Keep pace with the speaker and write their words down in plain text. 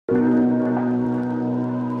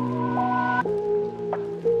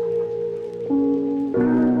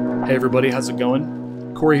Hey everybody, how's it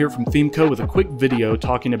going? Corey here from Themeco with a quick video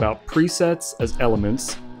talking about presets as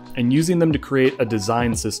elements and using them to create a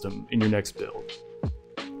design system in your next build.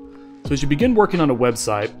 So as you begin working on a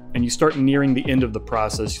website and you start nearing the end of the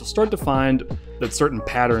process, you'll start to find that certain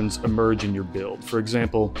patterns emerge in your build. For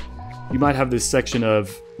example, you might have this section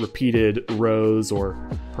of repeated rows or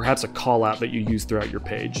perhaps a call out that you use throughout your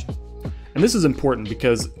page. And this is important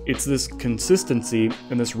because it's this consistency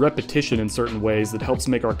and this repetition in certain ways that helps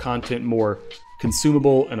make our content more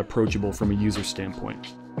consumable and approachable from a user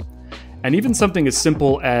standpoint. And even something as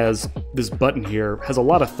simple as this button here has a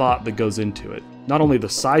lot of thought that goes into it. Not only the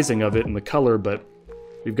sizing of it and the color, but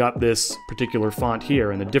we've got this particular font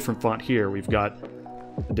here and a different font here. We've got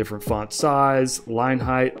a different font size, line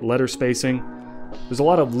height, letter spacing. There's a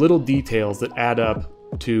lot of little details that add up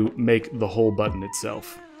to make the whole button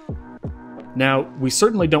itself. Now, we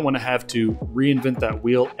certainly don't want to have to reinvent that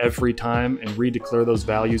wheel every time and redeclare those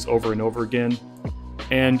values over and over again.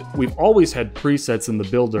 And we've always had presets in the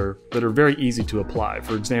builder that are very easy to apply.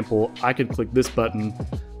 For example, I could click this button,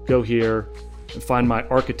 go here, and find my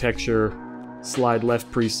architecture, slide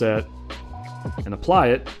left preset, and apply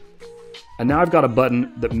it. And now I've got a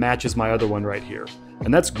button that matches my other one right here.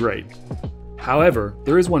 And that's great. However,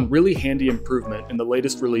 there is one really handy improvement in the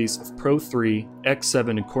latest release of Pro 3,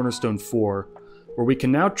 X7, and Cornerstone 4, where we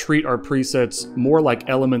can now treat our presets more like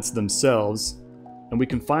elements themselves, and we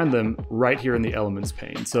can find them right here in the Elements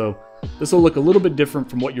pane. So this will look a little bit different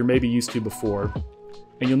from what you're maybe used to before.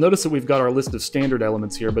 And you'll notice that we've got our list of standard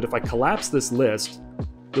elements here, but if I collapse this list,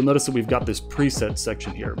 you'll notice that we've got this preset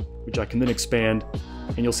section here, which I can then expand,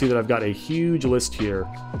 and you'll see that I've got a huge list here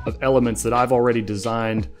of elements that I've already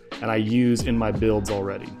designed and I use in my builds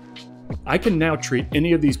already. I can now treat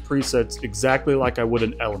any of these presets exactly like I would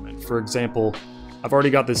an element. For example, I've already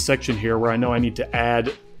got this section here where I know I need to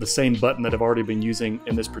add the same button that I've already been using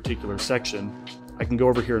in this particular section. I can go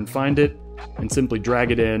over here and find it and simply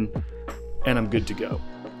drag it in, and I'm good to go.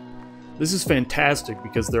 This is fantastic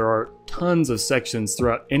because there are tons of sections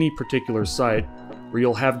throughout any particular site where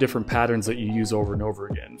you'll have different patterns that you use over and over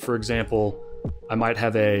again. For example, I might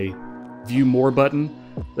have a View More button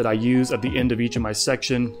that I use at the end of each of my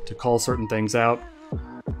section to call certain things out.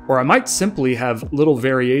 Or I might simply have little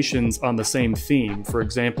variations on the same theme. For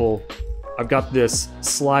example, I've got this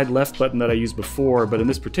slide left button that I used before, but in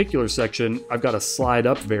this particular section, I've got a slide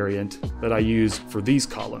up variant that I use for these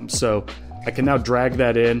columns. So I can now drag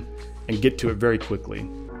that in and get to it very quickly.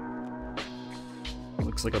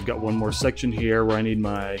 Looks like I've got one more section here where I need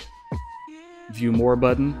my View More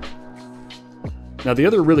button. Now, the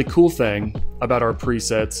other really cool thing about our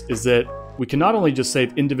presets is that we can not only just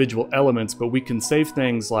save individual elements, but we can save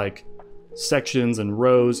things like sections and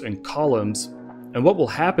rows and columns. And what will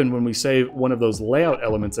happen when we save one of those layout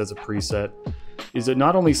elements as a preset is it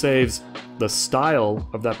not only saves the style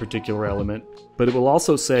of that particular element, but it will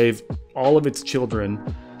also save all of its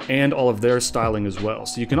children and all of their styling as well.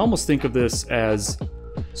 So you can almost think of this as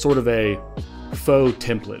sort of a faux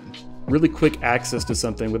template. Really quick access to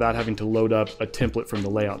something without having to load up a template from the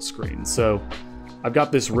layout screen. So I've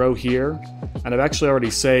got this row here, and I've actually already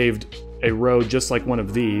saved a row just like one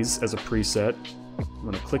of these as a preset. I'm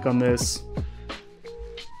going to click on this.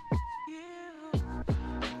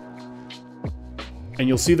 And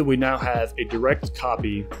you'll see that we now have a direct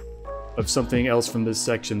copy of something else from this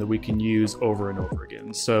section that we can use over and over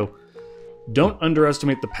again. So don't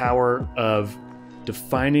underestimate the power of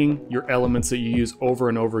defining your elements that you use over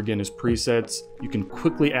and over again as presets. You can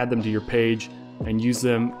quickly add them to your page and use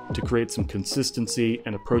them to create some consistency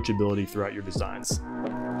and approachability throughout your designs.